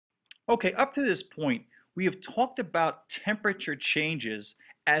Okay, up to this point, we have talked about temperature changes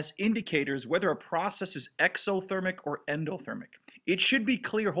as indicators whether a process is exothermic or endothermic. It should be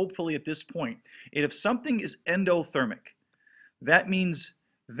clear, hopefully, at this point, if something is endothermic, that means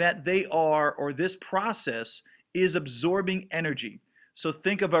that they are, or this process is absorbing energy. So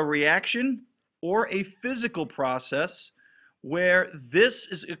think of a reaction or a physical process where this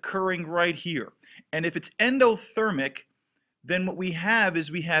is occurring right here. And if it's endothermic, then what we have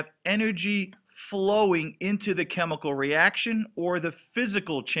is we have energy flowing into the chemical reaction or the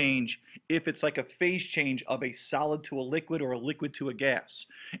physical change if it's like a phase change of a solid to a liquid or a liquid to a gas.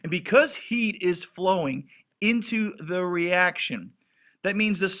 And because heat is flowing into the reaction, that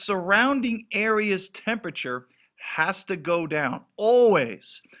means the surrounding area's temperature has to go down,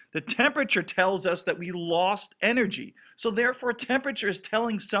 always. The temperature tells us that we lost energy. So therefore, temperature is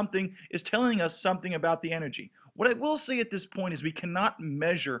telling us something about the energy. What I will say at this point is we cannot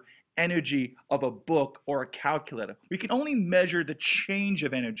measure energy of a book or a calculator. We can only measure the change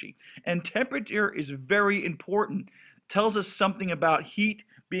of energy. And temperature is very important. It tells us something about heat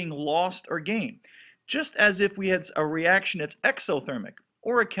being lost or gained. Just as if we had a reaction that's exothermic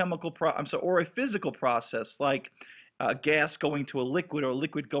or or a physical process like a gas going to a liquid or a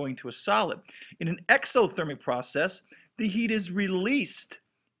liquid going to a solid. In an exothermic process, the heat is released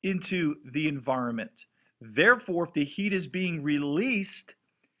into the environment. Therefore, if the heat is being released,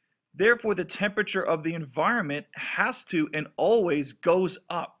 therefore the temperature of the environment has to and always goes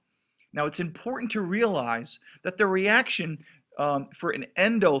up. Now, it's important to realize that the reaction for an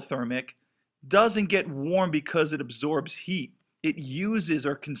endothermic doesn't get warm because it absorbs heat. It uses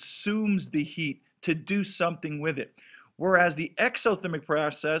or consumes the heat to do something with it. Whereas the exothermic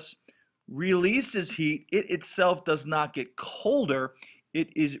process releases heat, it itself does not get colder. It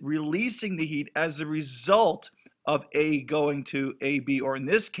is releasing the heat as a result of A going to AB, or in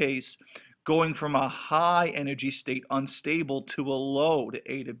this case, going from a high energy state, unstable, to a low, to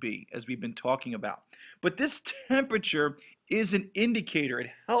A to B, as we've been talking about. But this temperature is an indicator.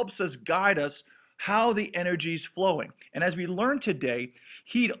 It helps us guide us how the energy is flowing. And as we learned today,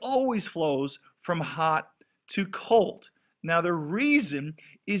 heat always flows from hot to cold. Now the reason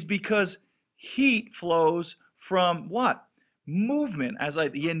is because heat flows from what? Movement.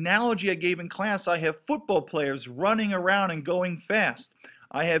 The analogy I gave in class, I have football players running around and going fast.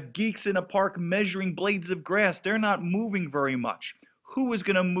 I have geeks in a park measuring blades of grass. They're not moving very much. Who is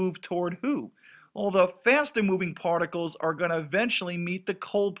going to move toward who? Well, the faster moving particles are going to eventually meet the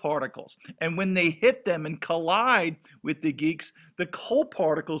cold particles. And when they hit them and collide with the geeks, the cold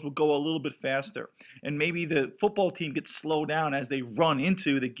particles will go a little bit faster. And maybe the football team gets slowed down as they run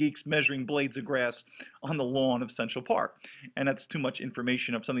into the geeks measuring blades of grass on the lawn of Central Park. And that's too much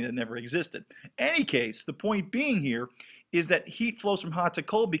information of something that never existed. Any case, the point being here is that heat flows from hot to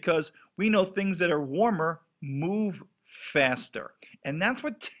cold because we know things that are warmer move faster. And that's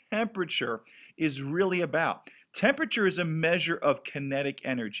what temperature is really about. Temperature is a measure of kinetic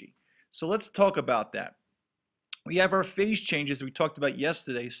energy. So let's talk about that. We have our phase changes we talked about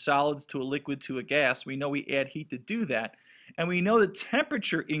yesterday, solids to a liquid to a gas. We know we add heat to do that. And we know that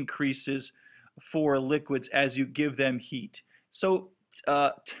temperature increases for liquids as you give them heat. So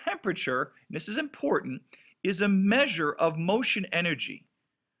temperature, and this is important, is a measure of motion energy.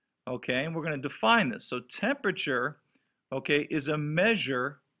 Okay, and we're going to define this. So temperature, okay, is a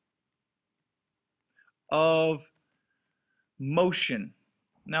measure of motion.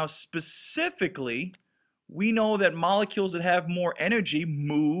 Now, specifically, we know that molecules that have more energy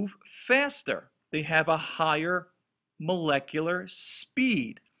move faster. They have a higher molecular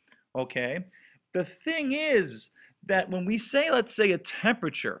speed. Okay? The thing is that when we say, let's say, a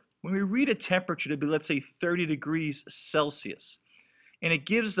temperature, when we read a temperature to be, let's say, 30 degrees Celsius, and it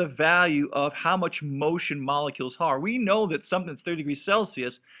gives the value of how much motion molecules are. We know that something that's 30 degrees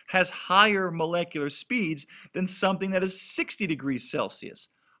Celsius has higher molecular speeds than something that is 60 degrees Celsius.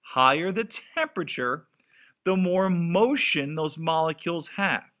 Higher the temperature, the more motion those molecules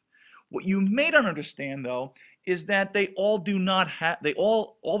have. What you may not understand, though, is that they all do not have,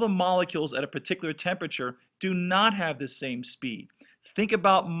 all the molecules at a particular temperature do not have the same speed. Think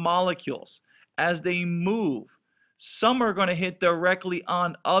about molecules as they move. Some are going to hit directly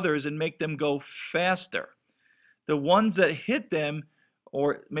on others and make them go faster. The ones that hit them,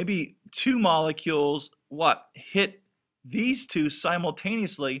 or maybe two molecules, hit these two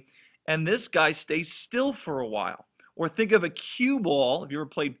simultaneously, and this guy stays still for a while. Or think of a cue ball, if you ever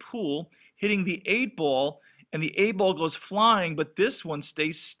played pool, hitting the 8-ball, and the 8-ball goes flying, but this one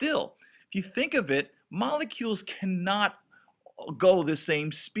stays still. If you think of it, molecules cannot go the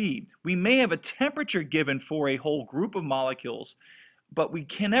same speed. We may have a temperature given for a whole group of molecules, but we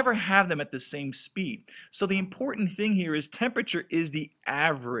can never have them at the same speed. So the important thing here is temperature is the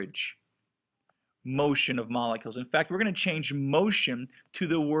average motion of molecules. In fact, we're going to change motion to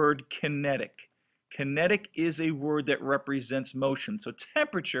the word kinetic. Kinetic is a word that represents motion. So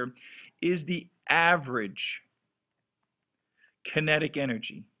temperature is the average kinetic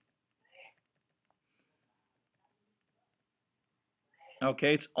energy.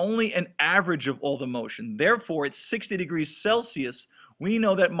 Okay, it's only an average of all the motion. Therefore, at 60 degrees Celsius, we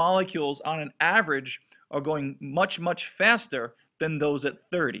know that molecules on an average are going much, much faster than those at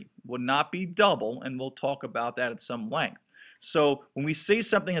 30. Will not be double, and we'll talk about that at some length. So when we say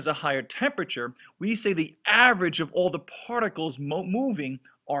something has a higher temperature, we say the average of all the particles moving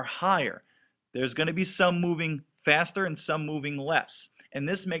are higher. There's going to be some moving faster and some moving less. And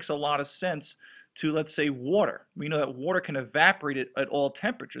this makes a lot of sense to, let's say, water. We know that water can evaporate at all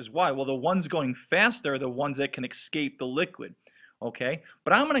temperatures. Why? Well, the ones going faster are the ones that can escape the liquid. Okay?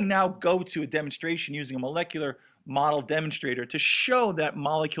 But I'm going to now go to a demonstration using a molecular model demonstrator to show that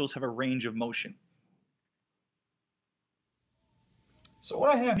molecules have a range of motion. So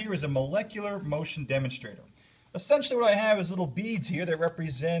what I have here is a molecular motion demonstrator. Essentially what I have is little beads here that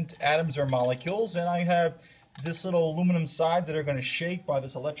represent atoms or molecules, and I have this little aluminum sides that are going to shake by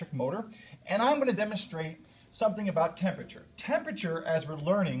this electric motor, and I'm going to demonstrate something about temperature. Temperature, as we're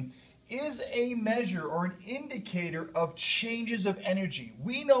learning, is a measure or an indicator of changes of energy.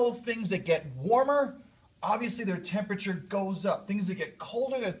 We know things that get warmer, obviously their temperature goes up. Things that get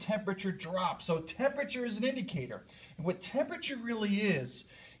colder, their temperature drops. So temperature is an indicator. And what temperature really is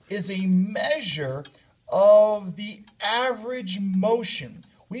a measure of the average motion.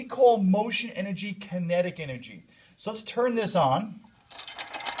 We call motion energy kinetic energy. So let's turn this on.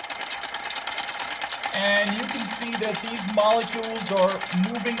 And you can see that these molecules are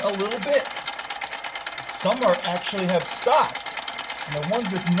moving a little bit. Some are actually have stopped. And the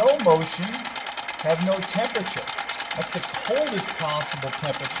ones with no motion have no temperature. That's the coldest possible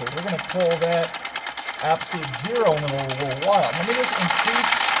temperature. We're going to call that absolute zero in a little while. Let me just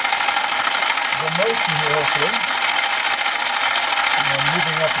increase the motion here, hopefully. And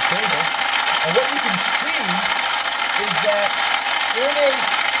moving up the table. And what you can see is that in a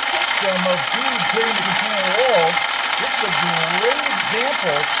system of beads hitting the container walls, this is a great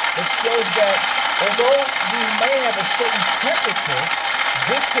example that shows that although we may have a certain temperature,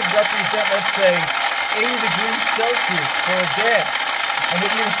 this could represent, let's say, 80 degrees Celsius for a gas. And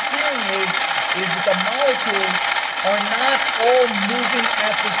what you're seeing is that the molecules are not all moving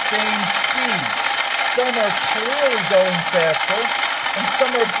at the same speed. Some are clearly going faster, and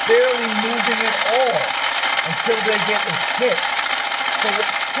some are barely moving at all until they get hit. So what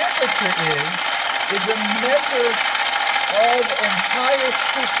temperature is a measure of entire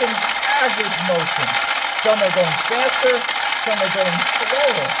system's average motion. Some are going faster, some are going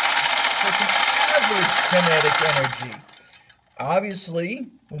slower. So it's an average kinetic energy. Obviously,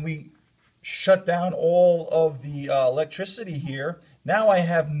 when we shut down all of the electricity here, now I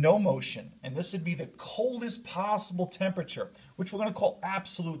have no motion. And this would be the coldest possible temperature, which we're going to call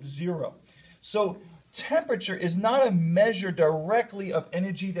absolute zero. So temperature is not a measure directly of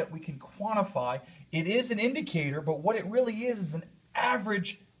energy that we can quantify. It is an indicator, but what it really is an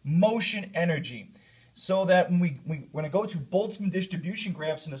average motion energy. So that when we're going to go to Boltzmann distribution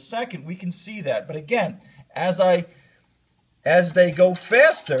graphs in a second, we can see that. But again, as they go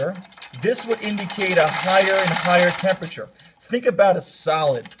faster, this would indicate a higher and higher temperature. Think about a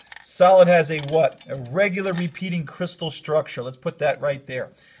solid. Solid has a what? A regular repeating crystal structure. Let's put that right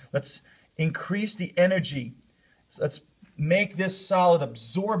there. Let's increase the energy. Let's make this solid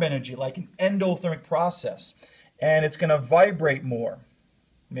absorb energy like an endothermic process. And it's going to vibrate more,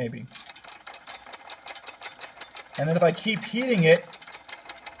 maybe. And then if I keep heating it,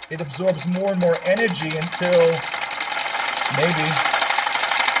 it absorbs more and more energy until maybe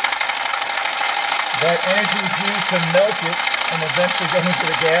that energy is used to melt it and eventually get into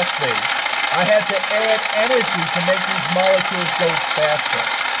the gas phase. I had to add energy to make these molecules go faster.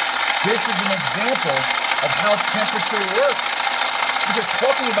 This is an example of how temperature works. We're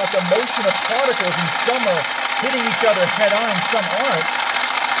talking about the motion of particles, and some are hitting each other head on and some aren't.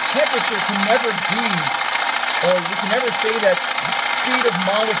 Temperature can never be, or you can never say that the speed of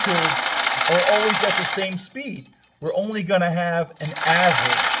molecules are always at the same speed. We're only going to have an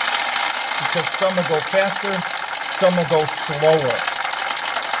average because some will go faster, some will go slower.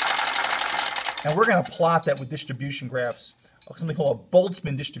 And we're going to plot that with distribution graphs, something called a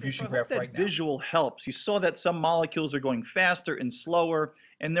Boltzmann distribution graph right now. That visual helps. You saw that some molecules are going faster and slower,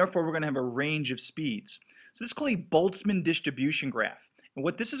 and therefore we're going to have a range of speeds. So this is called a Boltzmann distribution graph. And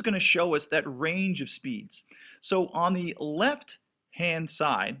what this is going to show us that range of speeds. So on the left hand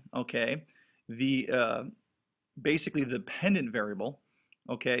side, okay, the basically the dependent variable,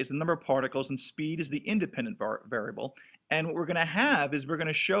 okay, is the number of particles, and speed is the independent variable. And what we're going to have is we're going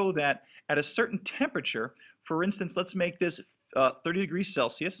to show that at a certain temperature, for instance, let's make this 30 degrees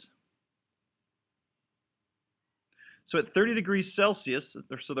Celsius. So at 30 degrees Celsius,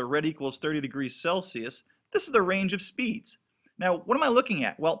 so the red equals 30 degrees Celsius, this is the range of speeds. Now, what am I looking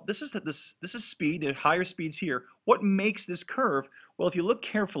at? Well, this is speed, at higher speeds here. What makes this curve? Well, if you look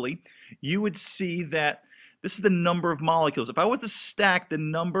carefully, you would see that this is the number of molecules. If I was to stack the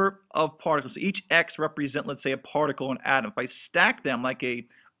number of particles, each x represent, let's say, a particle, an atom. If I stack them like a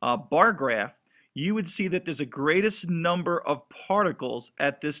bar graph, you would see that there's a greatest number of particles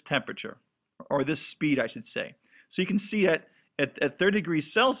at this temperature, or this speed, I should say. So you can see that at 30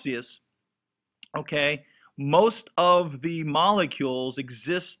 degrees Celsius, okay, most of the molecules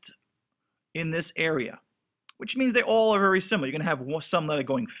exist in this area, which means they all are very similar. You're going to have some that are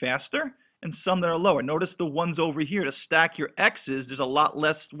going faster and some that are lower. Notice the ones over here, to stack your x's, there's a lot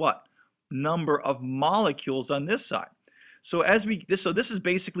less what? Number of molecules on this side. So this is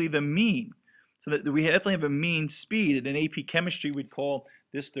basically the mean. So that we definitely have a mean speed. In AP chemistry, we'd call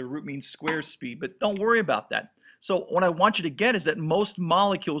this the root mean square speed, but don't worry about that. So what I want you to get is that most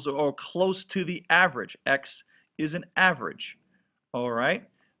molecules are close to the average. X is an average. All right.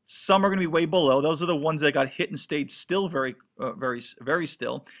 Some are going to be way below. Those are the ones that got hit and stayed still, very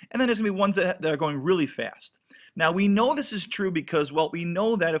still. And then there's going to be ones that are going really fast. Now we know this is true because, well, we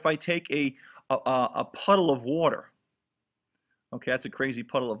know that if I take a puddle of water, okay, that's a crazy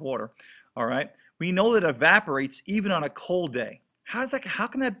puddle of water. All right. We know that it evaporates even on a cold day. How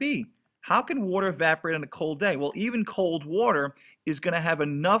can that be? How can water evaporate on a cold day? Well, even cold water is going to have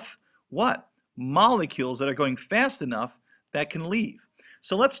enough what? Molecules that are going fast enough that can leave.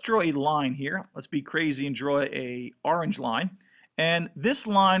 So let's draw a line here. Let's be crazy and draw a orange line. And this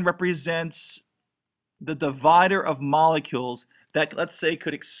line represents the divider of molecules that, let's say,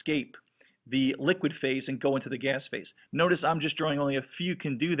 could escape the liquid phase and go into the gas phase. Notice I'm just drawing only a few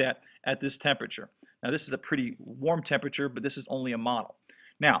can do that at this temperature. Now this is a pretty warm temperature, but this is only a model.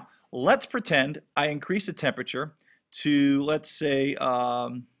 Now, let's pretend I increase the temperature to, let's say,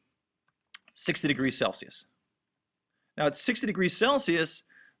 60 degrees Celsius. Now at 60 degrees Celsius,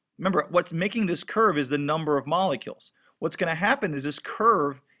 remember, what's making this curve is the number of molecules. What's going to happen is this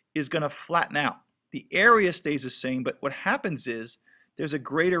curve is going to flatten out. The area stays the same, but what happens is there's a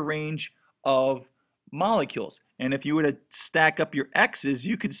greater range of molecules. And if you were to stack up your x's,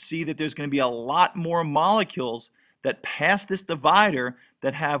 you could see that there's going to be a lot more molecules that pass this divider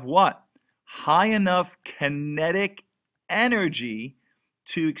that have what? High enough kinetic energy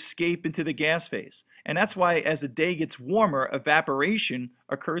to escape into the gas phase. And that's why as the day gets warmer, evaporation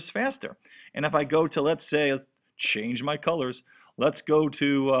occurs faster. And if I go to, let's say, let's change my colors. Let's go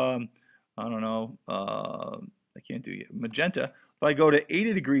to, I don't know, I can't do it, magenta. If I go to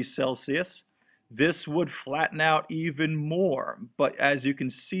 80 degrees Celsius, this would flatten out even more. But as you can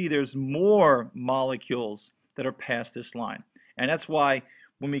see, there's more molecules that are past this line. And that's why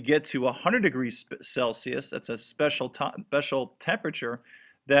when we get to 100 degrees Celsius, that's a special temperature,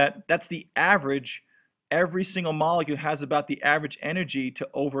 that's the average. Every single molecule has about the average energy to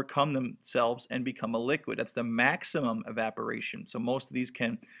overcome themselves and become a liquid. That's the maximum evaporation. So most of these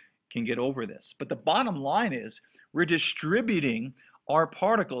can get over this. But the bottom line is we're distributing our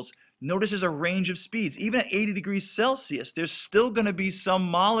particles. Notice there's a range of speeds. Even at 80 degrees Celsius, there's still going to be some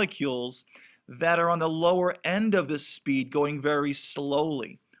molecules that are on the lower end of the speed going very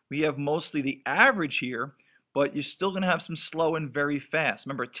slowly. We have mostly the average here, but you're still going to have some slow and very fast.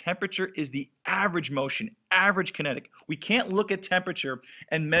 Remember, temperature is the average motion, average kinetic. We can't look at temperature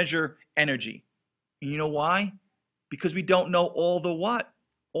and measure energy. And you know why? Because we don't know all the what?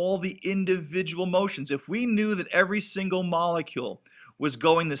 All the individual motions. If we knew that every single molecule was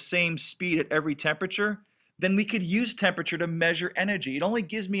going the same speed at every temperature, then we could use temperature to measure energy. It only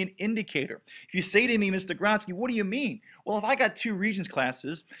gives me an indicator. If you say to me, Mr. Gronsky, what do you mean? Well, if I got two Regents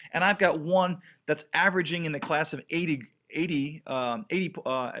classes and I've got one that's averaging in the class of 80 a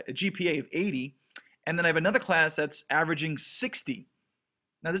GPA of 80, and then I have another class that's averaging 60.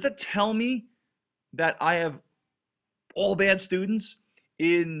 Now, does that tell me that I have all bad students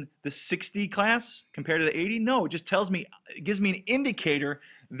in the 60 class compared to the 80? No, it just tells me, it gives me an indicator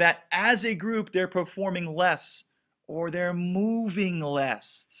that as a group they're performing less or they're moving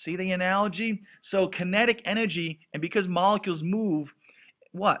less. See the analogy? So kinetic energy, and because molecules move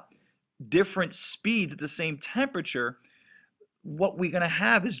what? Different speeds at the same temperature, what we're going to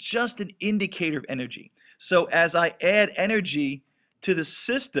have is just an indicator of energy. So as I add energy to the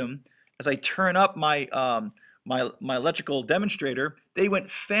system, as I turn up my my electrical demonstrator, they went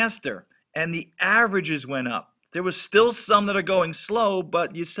faster and the averages went up. There was still some that are going slow,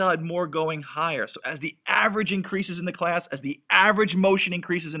 but you still had more going higher. So as the average increases in the class, as the average motion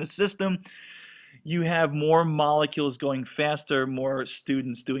increases in a system, you have more molecules going faster, more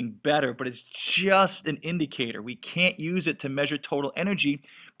students doing better, but it's just an indicator. We can't use it to measure total energy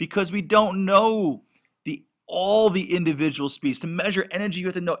because we don't know all the individual speeds. To measure energy, you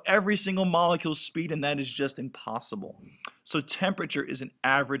have to know every single molecule's speed, and that is just impossible. So temperature is an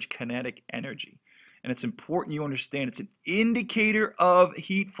average kinetic energy. And it's important you understand it's an indicator of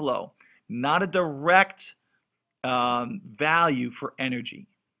heat flow, not a direct value for energy.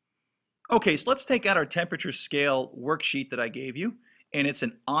 Okay, so let's take out our temperature scale worksheet that I gave you, and it's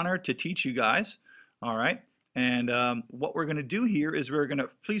an honor to teach you guys. All right, and what we're going to do here is we're going to,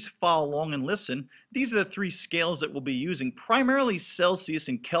 please follow along and listen. These are the three scales that we'll be using, primarily Celsius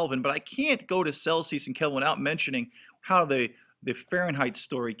and Kelvin, but I can't go to Celsius and Kelvin without mentioning how the Fahrenheit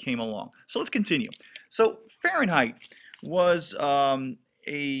story came along. So let's continue. So Fahrenheit was a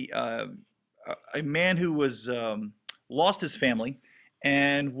man who was lost his family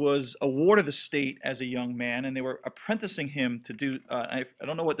and was a ward of the state as a young man, and they were apprenticing him to do, I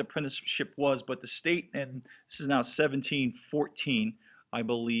don't know what the apprenticeship was, but the state, and this is now 1714, I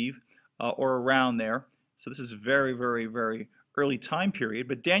believe, or around there. So this is very, very, very early time period.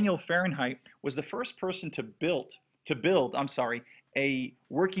 But Daniel Fahrenheit was the first person to build, a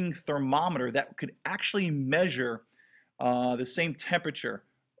working thermometer that could actually measure the same temperature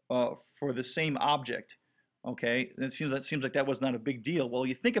for the same object. Okay, it seems like that was not a big deal. Well,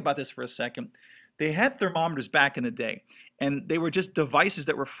 you think about this for a second. They had thermometers back in the day, and they were just devices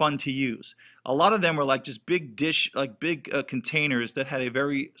that were fun to use. A lot of them were like just big containers that had a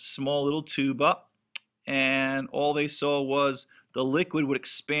very small little tube up, and all they saw was the liquid would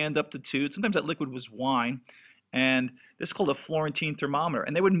expand up the tube. Sometimes that liquid was wine, and this is called a Florentine thermometer.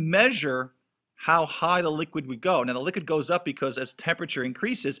 And they would measure how high the liquid would go. Now the liquid goes up because as temperature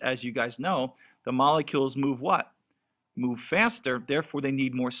increases, as you guys know, the molecules move what? Move faster, therefore they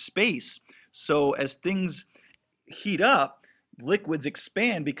need more space. So as things heat up, liquids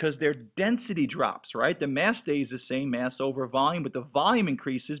expand because their density drops, right? The mass stays the same, mass over volume, but the volume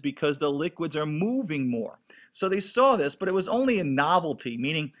increases because the liquids are moving more. So they saw this, but it was only a novelty,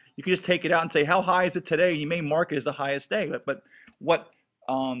 meaning you could just take it out and say, how high is it today? You may mark it as the highest day. But what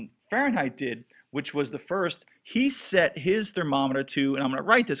Fahrenheit did, which was the first, he set his thermometer to, and I'm going to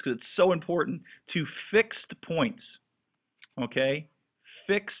write this because it's so important, to fixed points. Okay?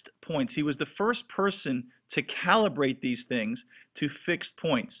 Fixed points. He was the first person to calibrate these things to fixed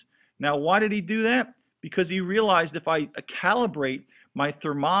points. Now, why did he do that? Because he realized if I calibrate my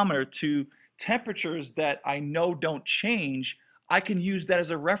thermometer to temperatures that I know don't change, I can use that as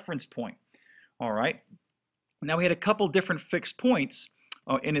a reference point. All right? Now, he had a couple different fixed points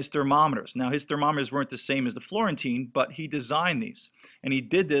in his thermometers. Now his thermometers weren't the same as the Florentine, but he designed these. And he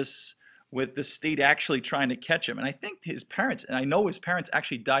did this with the state actually trying to catch him. And I think his parents, and I know his parents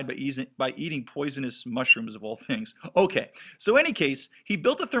actually died by eating poisonous mushrooms of all things. Okay, so in any case, he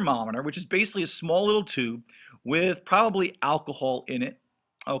built a thermometer, which is basically a small little tube with probably alcohol in it,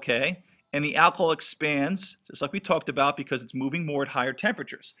 okay? And the alcohol expands, just like we talked about, because it's moving more at higher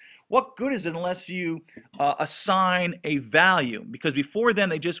temperatures. What good is it unless you assign a value? Because before then,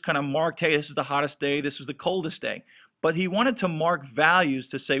 they just kind of marked, hey, this is the hottest day, this was the coldest day. But he wanted to mark values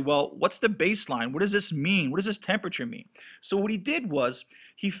to say, well, what's the baseline? What does this mean? What does this temperature mean? So what he did was,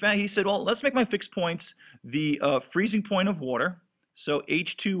 he said, well, let's make my fixed points the freezing point of water, so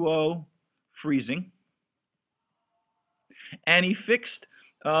H2O freezing. And he fixed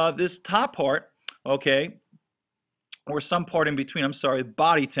this top part, okay, or some part in between, I'm sorry,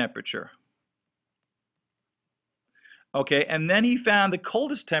 body temperature. Okay, and then he found the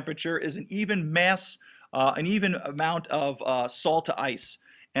coldest temperature is an even amount of salt to ice,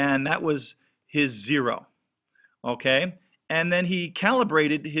 and that was his 0. Okay, and then he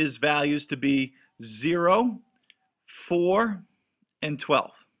calibrated his values to be 0, 4, and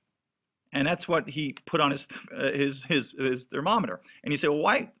 12. And that's what he put on his thermometer. And you say, well,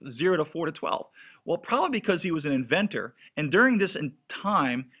 why 0 to 4 to 12? Well, probably because he was an inventor. And during this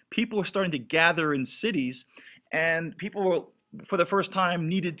time, people were starting to gather in cities, and people were, for the first time,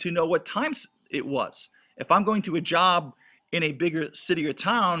 needed to know what time it was. If I'm going to a job in a bigger city or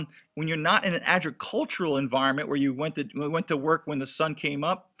town, when you're not in an agricultural environment where you went to work when the sun came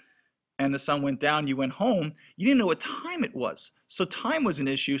up and the sun went down, you went home, you didn't know what time it was. So time was an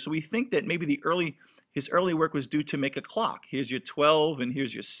issue. So we think that maybe his early work was due to make a clock. Here's your 12 and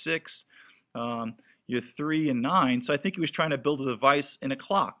here's your 6, your 3 and 9. So I think he was trying to build a device in a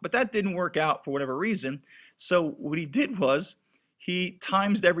clock. But that didn't work out for whatever reason. So what he did was he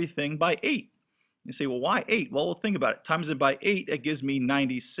times everything by 8. You say, well, why 8? Well, think about it. Times it by 8, that gives me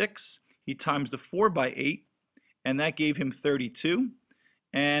 96. He times the 4 by 8, and that gave him 32.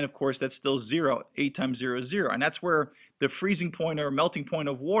 And of course, that's still 0. 8 times 0 is 0. And that's where the freezing point or melting point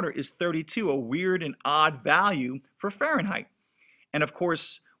of water is 32, a weird and odd value for Fahrenheit. And of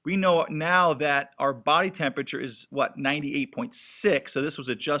course, we know now that our body temperature is, what, 98.6. So this was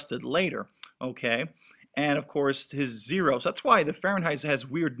adjusted later, okay? And of course, his 0. So that's why the Fahrenheit has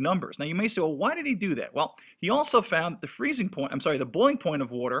weird numbers. Now you may say, well, why did he do that? Well, he also found that the freezing point, the boiling point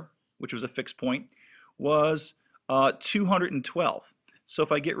of water, which was a fixed point, was 212. So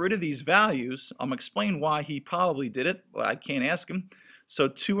if I get rid of these values, I'm going to explain why he probably did it. Well, I can't ask him. So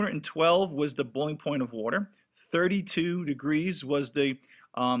 212 was the boiling point of water. 32 degrees was the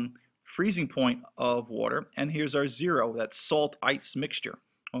freezing point of water. And here's our 0, that salt-ice mixture.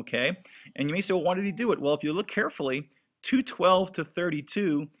 Okay? And you may say, well, why did he do it? Well, if you look carefully, 212 to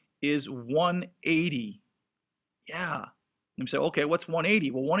 32 is 180. Yeah. And you say, okay, what's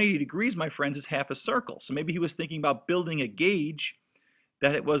 180? Well, 180 degrees, my friends, is half a circle. So maybe he was thinking about building a gauge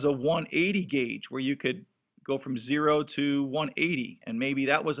that it was a 180 gauge where you could go from 0 to 180, and maybe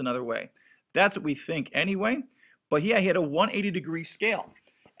that was another way. That's what we think anyway. But yeah, he had a 180-degree scale,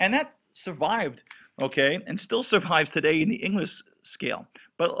 and that survived, okay, and still survives today in the English scale.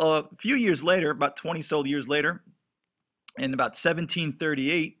 But a few years later, about 20-so years later, in about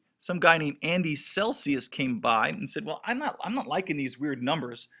 1738, some guy named Andy Celsius came by and said, well, I'm not liking these weird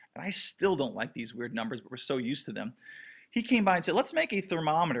numbers, and I still don't like these weird numbers, but we're so used to them. He came by and said, let's make a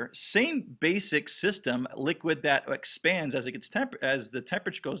thermometer, same basic system, liquid that expands as it gets as the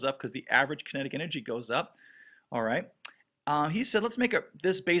temperature goes up because the average kinetic energy goes up. All right. He said, let's make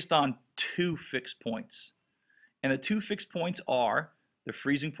this based on 2 fixed points. And the 2 fixed points are the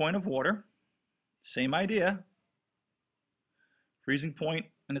freezing point of water, same idea, freezing point,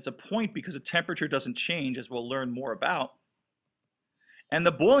 and it's a point because the temperature doesn't change, as we'll learn more about, and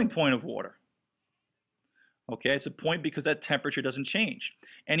the boiling point of water. Okay, it's a point because that temperature doesn't change.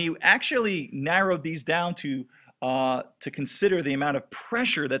 And he actually narrowed these down to consider the amount of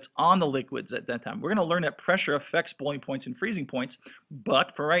pressure that's on the liquids at that time. We're going to learn that pressure affects boiling points and freezing points,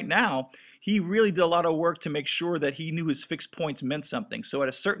 but for right now, he really did a lot of work to make sure that he knew his fixed points meant something. So at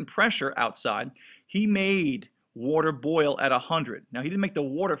a certain pressure outside, he made water boil at 100. Now, he didn't make the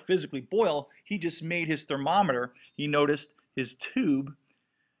water physically boil, he just made his thermometer. He noticed his tube,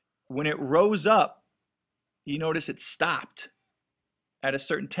 when it rose up, you notice it stopped at a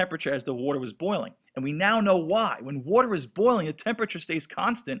certain temperature as the water was boiling. And we now know why. When water is boiling, the temperature stays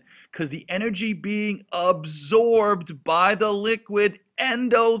constant because the energy being absorbed by the liquid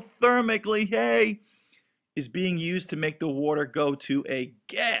endothermically, hey, is being used to make the water go to a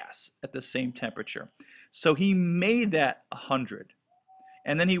gas at the same temperature. So he made that 100.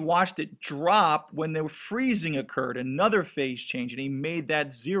 And then he watched it drop when the freezing occurred, another phase change, and he made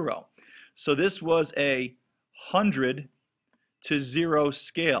that 0. So this was a 100 to 0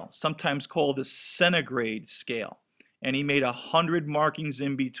 scale, sometimes called the centigrade scale. And he made 100 markings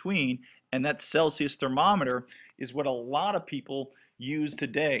in between, and that Celsius thermometer is what a lot of people use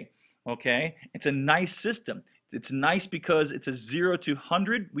today. Okay? It's a nice system. It's nice because it's a 0 to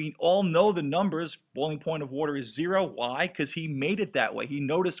 100. We all know the numbers. Boiling point of water is 0. Why? Because he made it that way. He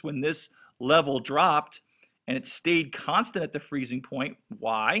noticed when this level dropped and it stayed constant at the freezing point.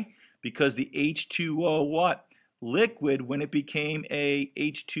 Why? Because the H2O what? Liquid, when it became a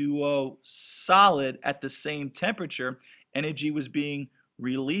H2O solid at the same temperature, energy was being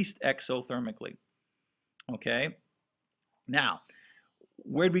released exothermically. Okay? Now,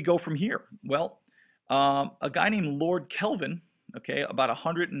 where'd we go from here? Well, a guy named Lord Kelvin, okay, about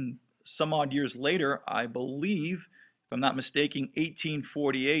 100 and some odd years later, I believe, if I'm not mistaken,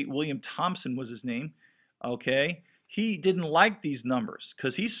 1848, William Thomson was his name, okay? He didn't like these numbers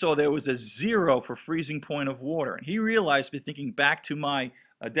because he saw there was a 0 for freezing point of water. And he realized, by thinking back to my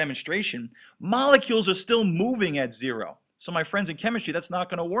demonstration, molecules are still moving at 0. So my friends in chemistry, that's not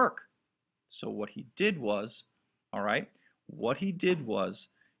going to work. So what he did was, all right, what he did was,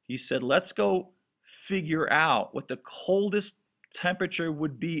 he said, let's go figure out what the coldest temperature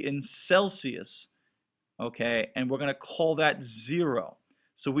would be in Celsius, okay, and we're going to call that 0.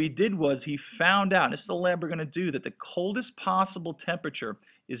 So what he did was he found out, and this is the lab we're going to do, that the coldest possible temperature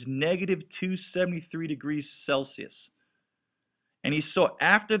is negative 273 degrees Celsius. And he saw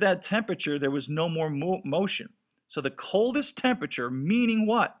after that temperature there was no more motion. So the coldest temperature, meaning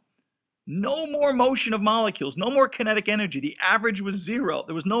what? No more motion of molecules, no more kinetic energy. The average was 0.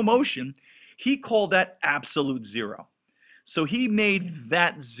 There was no motion. He called that absolute 0. So he made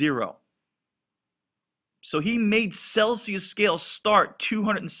that 0. So he made Celsius scale start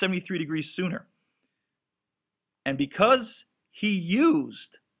 273 degrees sooner. And because he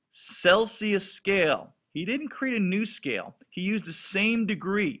used Celsius scale, he didn't create a new scale. He used the same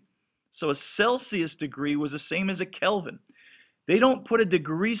degree. So a Celsius degree was the same as a Kelvin. They don't put a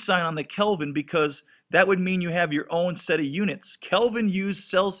degree sign on the Kelvin because that would mean you have your own set of units. Kelvin used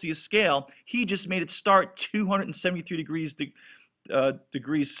Celsius scale. He just made it start 273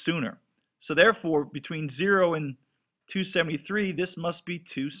 degrees sooner. So therefore, between 0 and 273, this must be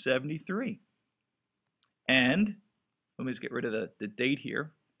 273. And let me just get rid of the date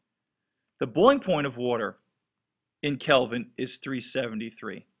here. The boiling point of water in Kelvin is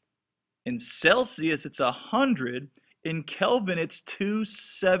 373. In Celsius, it's 100. In Kelvin, it's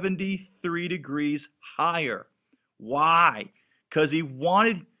 273 degrees higher. Why? Because he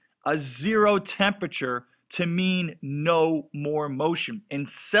wanted a 0 temperature to mean no more motion. In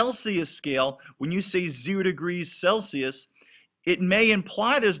Celsius scale, when you say 0 degrees Celsius, it may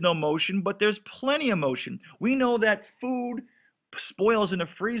imply there's no motion, but there's plenty of motion. We know that food spoils in a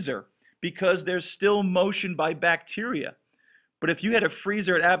freezer because there's still motion by bacteria. But if you had a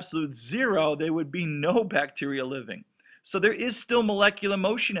freezer at absolute 0, there would be no bacteria living. So there is still molecular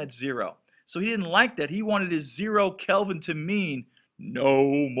motion at 0. So he didn't like that. He wanted his 0 Kelvin to mean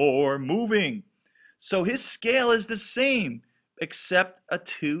no more moving. So his scale is the same, except a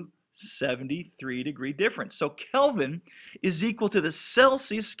 273 degree difference. So Kelvin is equal to the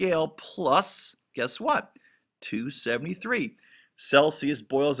Celsius scale plus, guess what? 273. Celsius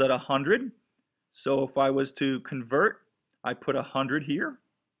boils at 100. So if I was to convert, I put 100 here.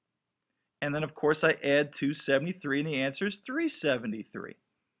 And then, of course, I add 273, and the answer is 373.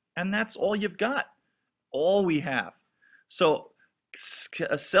 And that's all you've got, all we have. So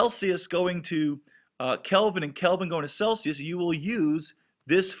Celsius going to Kelvin and Kelvin going to Celsius, you will use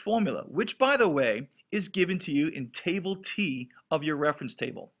this formula, which, by the way, is given to you in table T of your reference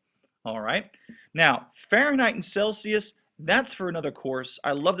table. All right. Now, Fahrenheit and Celsius, that's for another course.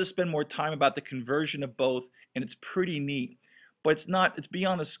 I love to spend more time about the conversion of both, and it's pretty neat. But it's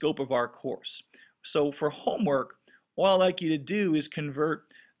beyond the scope of our course. So for homework, all I'd like you to do is convert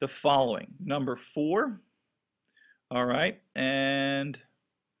the following. Number 4, all right, and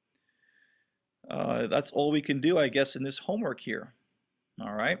that's all we can do, I guess, in this homework here.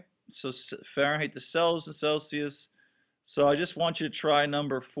 All right, so Fahrenheit to Celsius. So I just want you to try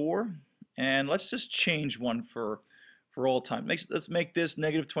number 4, and let's just change one for all time. Let's make this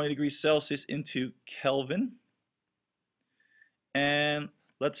negative 20 degrees Celsius into Kelvin. And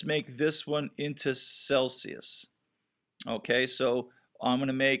let's make this one into Celsius. Okay, so I'm going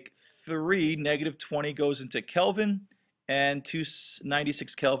to make 3, negative 20 goes into Kelvin, and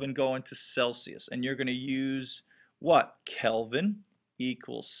 296 Kelvin go into Celsius. And you're going to use what? Kelvin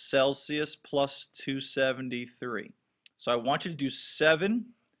equals Celsius plus 273. So I want you to do 7,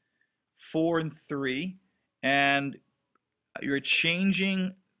 4, and 3, and you're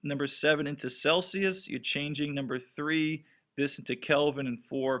changing number 7 into Celsius. You're changing number 3 this into Kelvin, and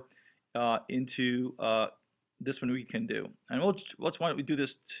 4 into this one we can do. And why don't we do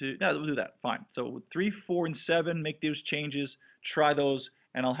this to, no, we'll do that, fine. So 3, 4, and 7, make those changes, try those,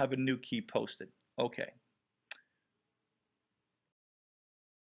 and I'll have a new key posted. Okay.